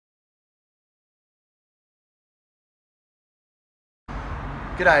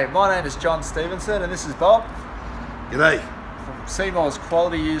G'day, my name is John Stevenson and this is Bob. G'day. From Seemore's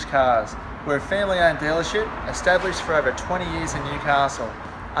Quality Used Cars. We're a family-owned dealership established for over 20 years in Newcastle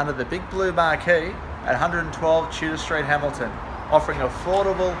under the big blue marquee at 112 Tudor Street, Hamilton, offering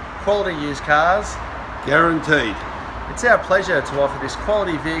affordable quality used cars. Guaranteed. It's our pleasure to offer this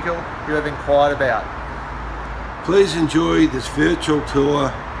quality vehicle you have inquired about. Please enjoy this virtual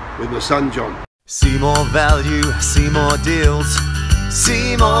tour with my son John. Seemore value, Seemore deals.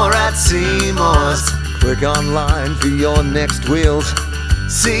 Seemore at Seymours. Click online for your next wheels.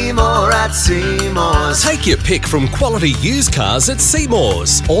 Seemore at Seymours. Take your pick from quality used cars at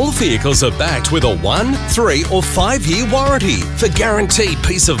Seemores. All vehicles are backed with a 1, 3 or 5 year warranty for guaranteed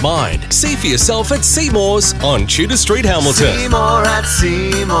peace of mind. See for yourself at Seemores on Tudor Street, Hamilton. Seemore at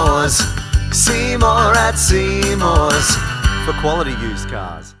Seymours. Seemore at Seymours. For quality used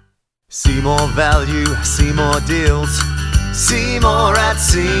cars. Seemore value, Seemore deals. Seemore at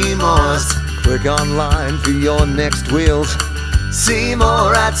Seymours. Click online for your next wheels.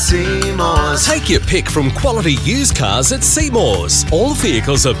 Seemore at Seymours. Take your pick from quality used cars at Seemores. All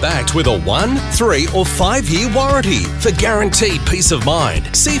vehicles are backed with a 1, 3 or 5 year warranty for guaranteed peace of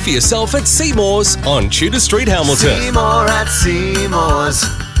mind. See for yourself at Seemores on Tudor Street, Hamilton. Seemore at Seymours.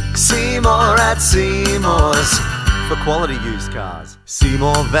 Seemore at Seymours. For quality used cars.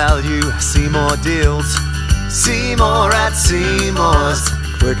 Seemore value, Seemore deals. Seemore at Seymours.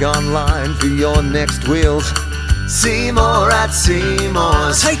 Click online for your next wheels. Seemore at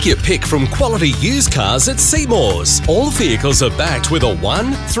Seymours. Take your pick from quality used cars at Seemores. All vehicles are backed with a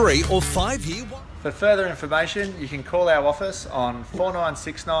 1, 3 or 5 year warranty. For further information, you can call our office on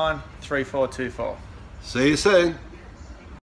 4969 3424. See you soon.